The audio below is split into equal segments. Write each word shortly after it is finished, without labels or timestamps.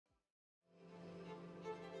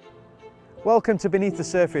Welcome to Beneath the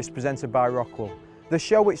Surface, presented by Rockwell, the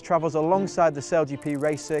show which travels alongside the SailGP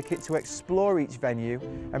race circuit to explore each venue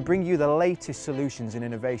and bring you the latest solutions and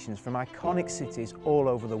innovations from iconic cities all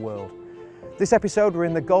over the world. This episode we're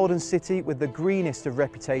in the Golden City with the greenest of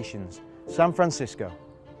reputations, San Francisco.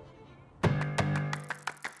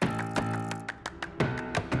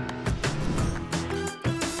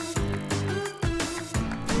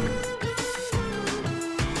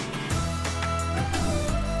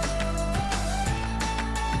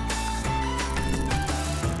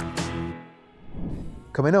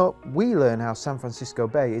 Coming up, we learn how San Francisco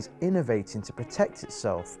Bay is innovating to protect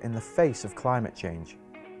itself in the face of climate change.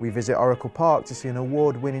 We visit Oracle Park to see an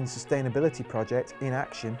award-winning sustainability project in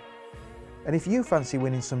action. And if you fancy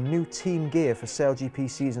winning some new team gear for SailGP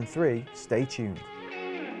Season 3, stay tuned.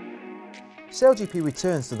 SailGP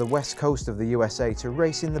returns to the west coast of the USA to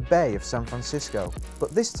race in the Bay of San Francisco,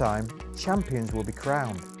 but this time, champions will be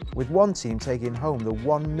crowned, with one team taking home the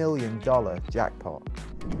 $1 million jackpot.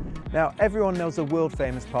 Now, everyone knows the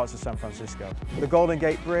world-famous parts of San Francisco, the Golden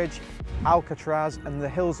Gate Bridge, Alcatraz, and the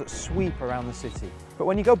hills that sweep around the city. But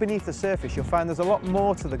when you go beneath the surface, you'll find there's a lot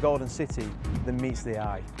more to the Golden City than meets the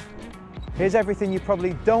eye. Here's everything you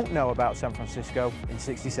probably don't know about San Francisco in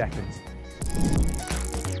 60 seconds.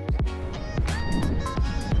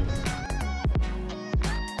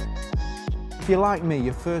 If you're like me,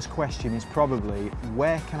 your first question is probably,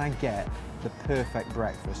 where can I get the perfect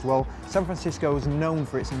breakfast? Well, San Francisco is known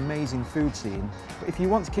for its amazing food scene, but if you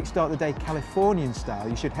want to kickstart the day Californian style,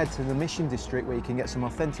 you should head to the Mission District where you can get some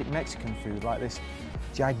authentic Mexican food like this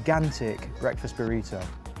gigantic breakfast burrito.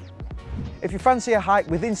 If you fancy a hike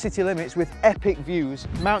within city limits with epic views,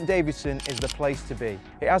 Mount Davidson is the place to be.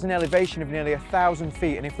 It has an elevation of nearly 1,000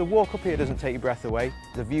 feet, and if the walk up here doesn't take your breath away,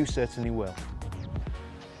 the view certainly will.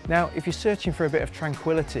 Now, if you're searching for a bit of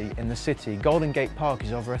tranquility in the city, Golden Gate Park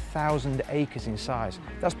is over 1,000 acres in size.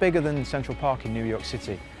 That's bigger than Central Park in New York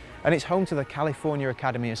City. And it's home to the California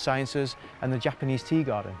Academy of Sciences and the Japanese Tea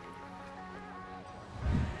Garden.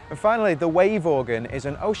 And finally, the Wave Organ is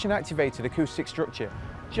an ocean-activated acoustic structure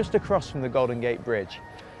just across from the Golden Gate Bridge.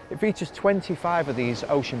 It features 25 of these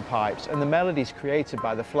ocean pipes, and the melody is created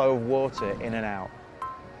by the flow of water in and out.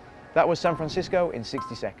 That was San Francisco in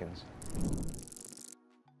 60 seconds.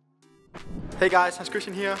 Hey guys, Hans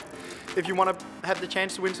Christian here. If you want to have the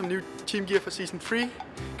chance to win some new team gear for Season 3,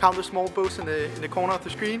 count the small boats in the corner of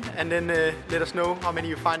the screen, and then let us know how many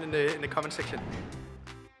you find in the comment section.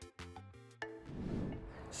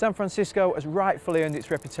 San Francisco has rightfully earned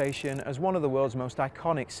its reputation as one of the world's most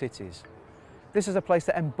iconic cities. This is a place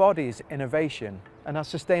that embodies innovation and has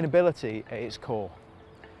sustainability at its core.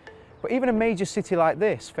 But even a major city like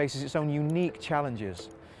this faces its own unique challenges.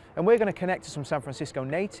 And we're going to connect to some San Francisco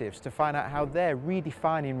natives to find out how they're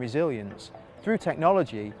redefining resilience through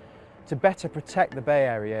technology to better protect the Bay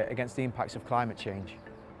Area against the impacts of climate change.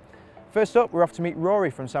 First up, we're off to meet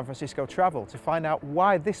Rory from San Francisco Travel to find out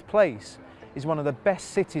why this place is one of the best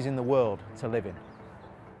cities in the world to live in.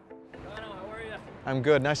 How are you? I'm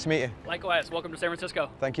good, nice to meet you. Likewise, welcome to San Francisco.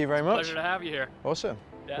 Thank you very much. Pleasure to have you here. Awesome.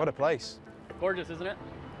 Yeah. What a place. Gorgeous, isn't it?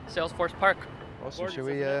 Salesforce Park. Awesome. Gorgeous, Should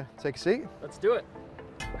we take a seat? Let's do it.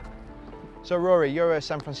 So Rory, you're a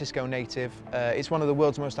San Francisco native. It's one of the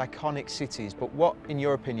world's most iconic cities, but what, in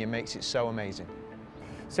your opinion, makes it so amazing?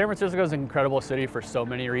 San Francisco is an incredible city for so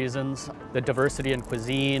many reasons. The diversity in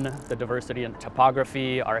cuisine, the diversity in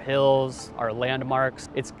topography, our hills, our landmarks.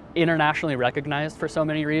 It's internationally recognized for so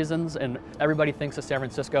many reasons, and everybody thinks of San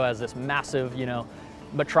Francisco as this massive,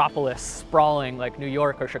 metropolis sprawling like New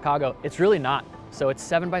York or Chicago. It's really not. So it's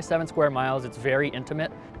 7 by 7 square miles, it's very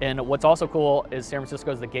intimate. And what's also cool is San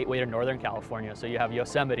Francisco is the gateway to Northern California. So you have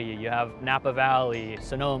Yosemite, you have Napa Valley,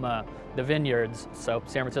 Sonoma, the vineyards. So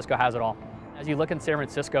San Francisco has it all. As you look in San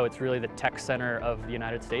Francisco, it's really the tech center of the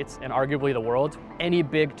United States and arguably the world. Any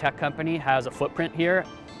big tech company has a footprint here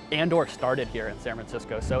and or started here in San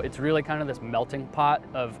Francisco. So it's really kind of this melting pot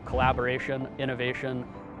of collaboration, innovation.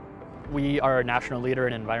 We are a national leader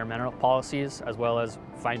in environmental policies as well as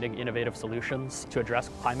finding innovative solutions to address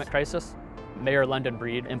climate crisis. Mayor London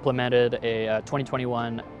Breed implemented a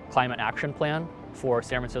 2021 climate action plan for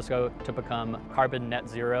San Francisco to become carbon net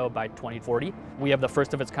zero by 2040. We have the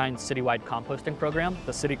first of its kind citywide composting program.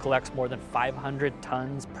 The city collects more than 500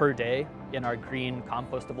 tons per day in our green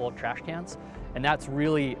compostable trash cans. And that's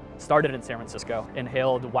really started in San Francisco and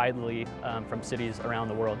hailed widely from cities around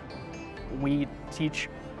the world. We teach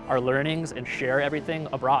our learnings and share everything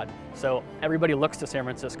abroad. So everybody looks to San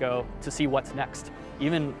Francisco to see what's next.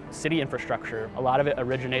 Even city infrastructure, a lot of it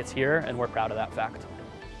originates here, and we're proud of that fact.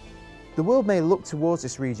 The world may look towards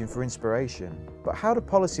this region for inspiration, but how do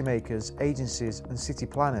policymakers, agencies and city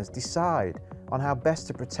planners decide on how best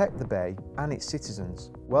to protect the bay and its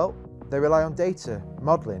citizens? Well, they rely on data,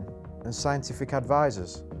 modelling and scientific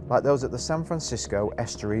advisors, like those at the San Francisco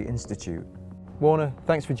Estuary Institute. Warner,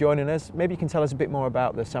 thanks for joining us. Maybe you can tell us a bit more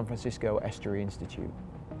about the San Francisco Estuary Institute.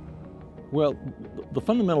 Well, the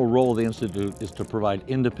fundamental role of the Institute is to provide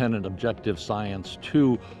independent, objective science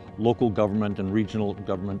to local government and regional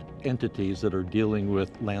government entities that are dealing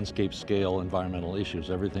with landscape scale environmental issues,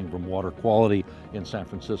 everything from water quality in San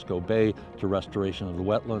Francisco Bay to restoration of the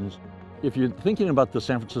wetlands. If you're thinking about the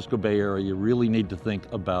San Francisco Bay Area, you really need to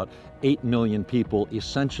think about 8 million people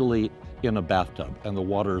essentially in a bathtub, and the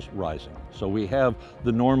water's rising. So we have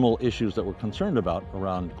the normal issues that we're concerned about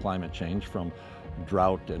around climate change, from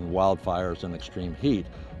drought and wildfires and extreme heat.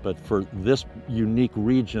 But for this unique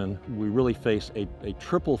region, we really face a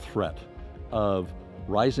triple threat of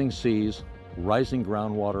rising seas, rising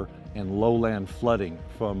groundwater, and lowland flooding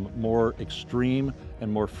from more extreme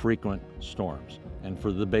and more frequent storms. And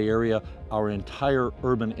for the Bay Area, our entire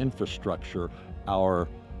urban infrastructure, our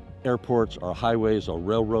airports, our highways, our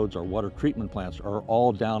railroads, our water treatment plants are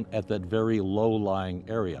all down at that very low-lying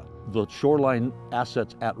area. The shoreline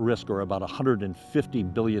assets at risk are about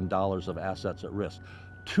 $150 billion of assets at risk.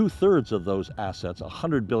 2/3 of those assets,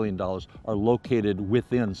 $100 billion, are located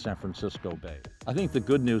within San Francisco Bay. I think the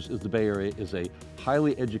good news is the Bay Area is a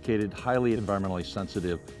highly educated, highly environmentally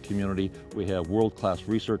sensitive community. We have world-class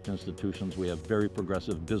research institutions. We have very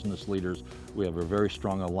progressive business leaders. We have a very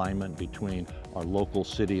strong alignment between our local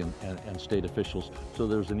city and state officials. So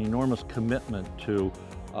there's an enormous commitment to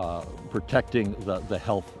protecting the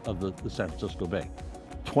health of the San Francisco Bay.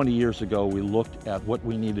 20 years ago, we looked at what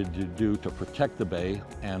we needed to do to protect the bay,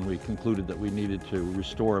 and we concluded that we needed to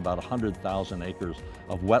restore about 100,000 acres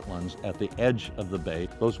of wetlands at the edge of the bay.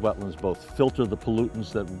 Those wetlands both filter the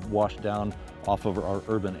pollutants that wash down off of our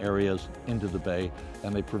urban areas into the bay,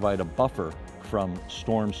 and they provide a buffer from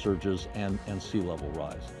storm surges and sea level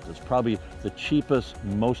rise. It's probably the cheapest,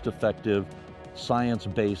 most effective,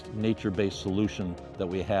 science-based, nature-based solution that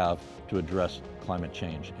we have to address climate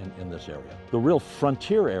change in this area. The real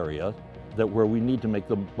frontier area where we need to make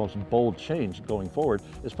the most bold change going forward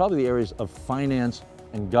is probably the areas of finance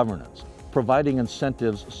and governance, providing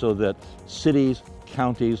incentives so that cities,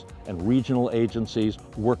 counties, and regional agencies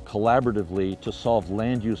work collaboratively to solve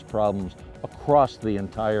land use problems across the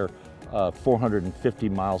entire 450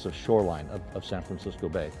 miles of shoreline of San Francisco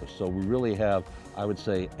Bay. So we really have, I would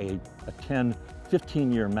say, a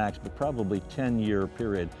 15-year max, but probably 10-year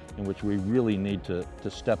period in which we really need to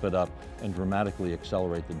step it up and dramatically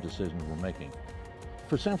accelerate the decisions we're making.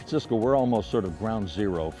 For San Francisco, we're almost sort of ground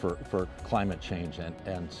zero for climate change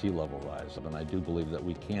and sea level rise. And I do believe that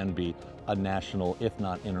we can be a national, if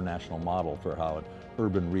not international, model for how an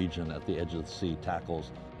urban region at the edge of the sea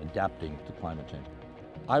tackles adapting to climate change.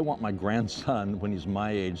 I want my grandson, when he's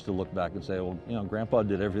my age, to look back and say, well, you know, Grandpa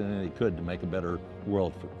did everything that he could to make a better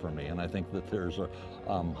world for me. And I think that there's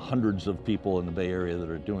hundreds of people in the Bay Area that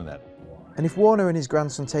are doing that. And if Warner and his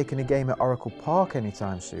grandson taking a game at Oracle Park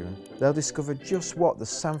anytime soon, they'll discover just what the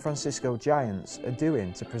San Francisco Giants are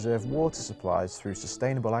doing to preserve water supplies through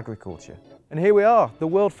sustainable agriculture. And here we are, the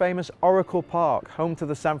world famous Oracle Park, home to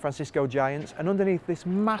the San Francisco Giants, and underneath this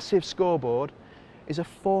massive scoreboard is a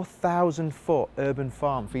 4,000-foot urban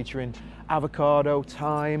farm featuring avocado,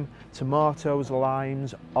 thyme, tomatoes,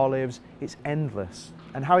 limes, olives. It's endless.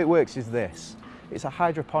 And how it works is this. It's a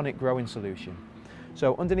hydroponic growing solution.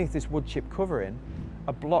 So underneath this wood chip covering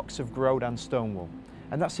are blocks of Grodan stone wool,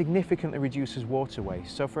 and that significantly reduces water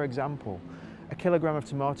waste. So for example, a kilogram of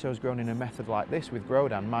tomatoes grown in a method like this with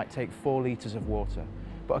Grodan might take 4 litres of water,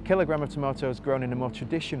 but a kilogram of tomatoes grown in a more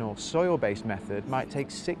traditional soil-based method might take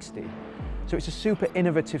 60. So it's a super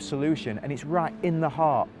innovative solution, and it's right in the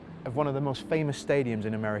heart of one of the most famous stadiums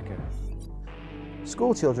in America.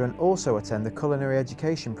 School children also attend the culinary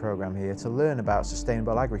education program here to learn about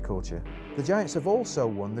sustainable agriculture. The Giants have also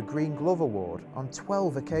won the Green Glove Award on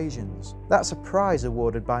 12 occasions. That's a prize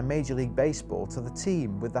awarded by Major League Baseball to the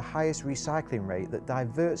team with the highest recycling rate that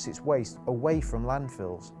diverts its waste away from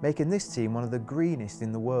landfills, making this team one of the greenest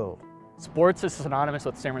in the world. Sports is synonymous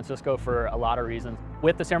with San Francisco for a lot of reasons.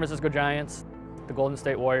 With the San Francisco Giants, the Golden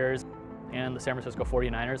State Warriors, and the San Francisco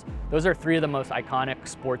 49ers. Those are 3 of the most iconic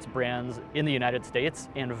sports brands in the United States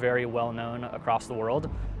and very well known across the world.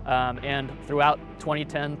 And throughout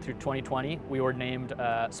 2010 through 2020, we were named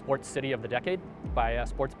Sports City of the Decade by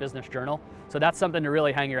Sports Business Journal. So that's something to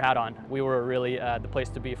really hang your hat on. We were really the place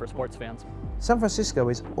to be for sports fans. San Francisco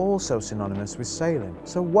is also synonymous with sailing.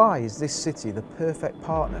 So why is this city the perfect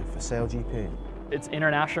partner for SailGP? It's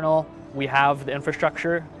international. We have the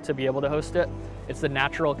infrastructure to be able to host it. It's the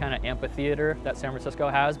natural kind of amphitheater that San Francisco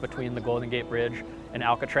has between the Golden Gate Bridge and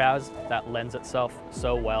Alcatraz that lends itself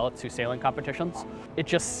so well to sailing competitions. It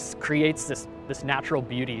just creates this natural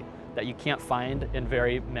beauty that you can't find in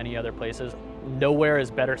very many other places. Nowhere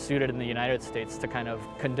is better suited in the United States to kind of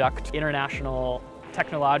conduct international,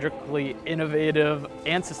 technologically innovative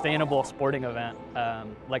and sustainable sporting event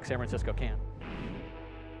like San Francisco can.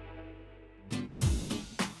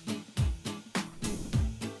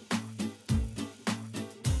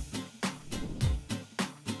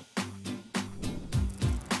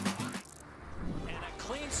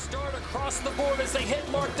 Start across the board as they hit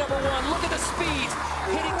mark number 1. Look at the speed,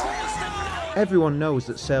 hitting close to... Everyone knows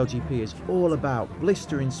that SailGP is all about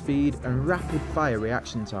blistering speed and rapid fire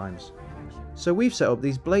reaction times. So we've set up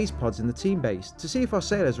these blaze pods in the team base to see if our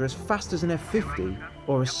sailors are as fast as an F-50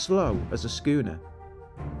 or as slow as a schooner.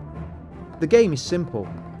 The game is simple.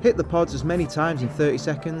 Hit the pods as many times in 30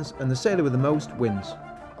 seconds and the sailor with the most wins.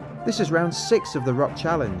 This is round 6 of the Rock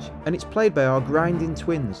Challenge, and it's played by our grinding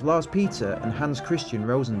twins Lars Peter and Hans Christian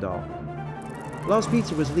Rosendahl. Lars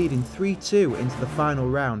Peter was leading 3-2 into the final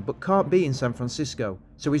round but can't be in San Francisco,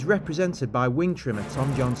 so he's represented by wing trimmer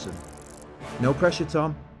Tom Johnson. No pressure,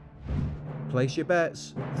 Tom. Place your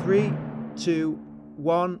bets. 3, 2,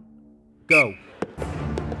 1, go.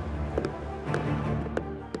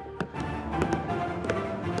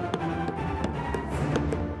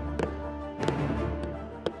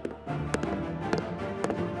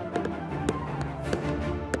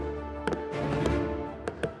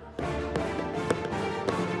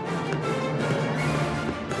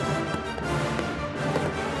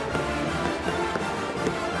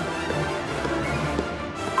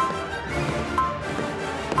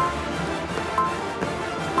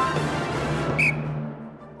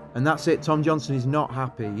 And that's it, Tom Johnson is not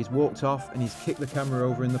happy. He's walked off and he's kicked the camera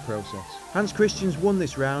over in the process. Hans Christian's won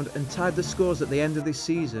this round and tied the scores at the end of this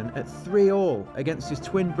season at 3-all against his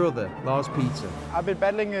twin brother, Lars Peter. I've been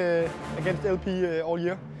battling against LP all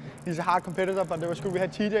year. He's a hard competitor, but it was good we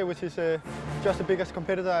had TJ, which is just the biggest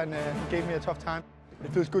competitor, and he gave me a tough time.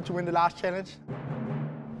 It feels good to win the last challenge.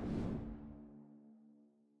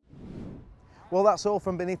 Well, that's all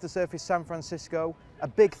from Beneath the Surface San Francisco. A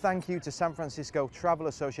big thank you to San Francisco Travel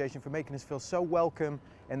Association for making us feel so welcome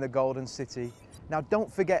in the Golden City. Now,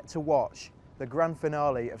 don't forget to watch the grand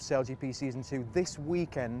finale of SailGP Season 2 this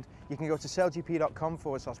weekend. You can go to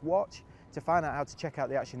sailgp.com/watch to find out how to check out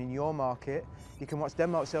the action in your market. You can watch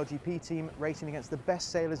Denmark's SailGP team racing against the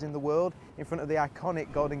best sailors in the world in front of the iconic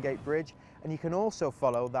Golden Gate Bridge. And you can also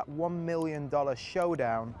follow that $1 million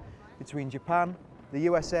showdown between Japan, the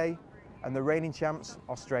USA, and the reigning champs,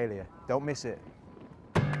 Australia. Don't miss it.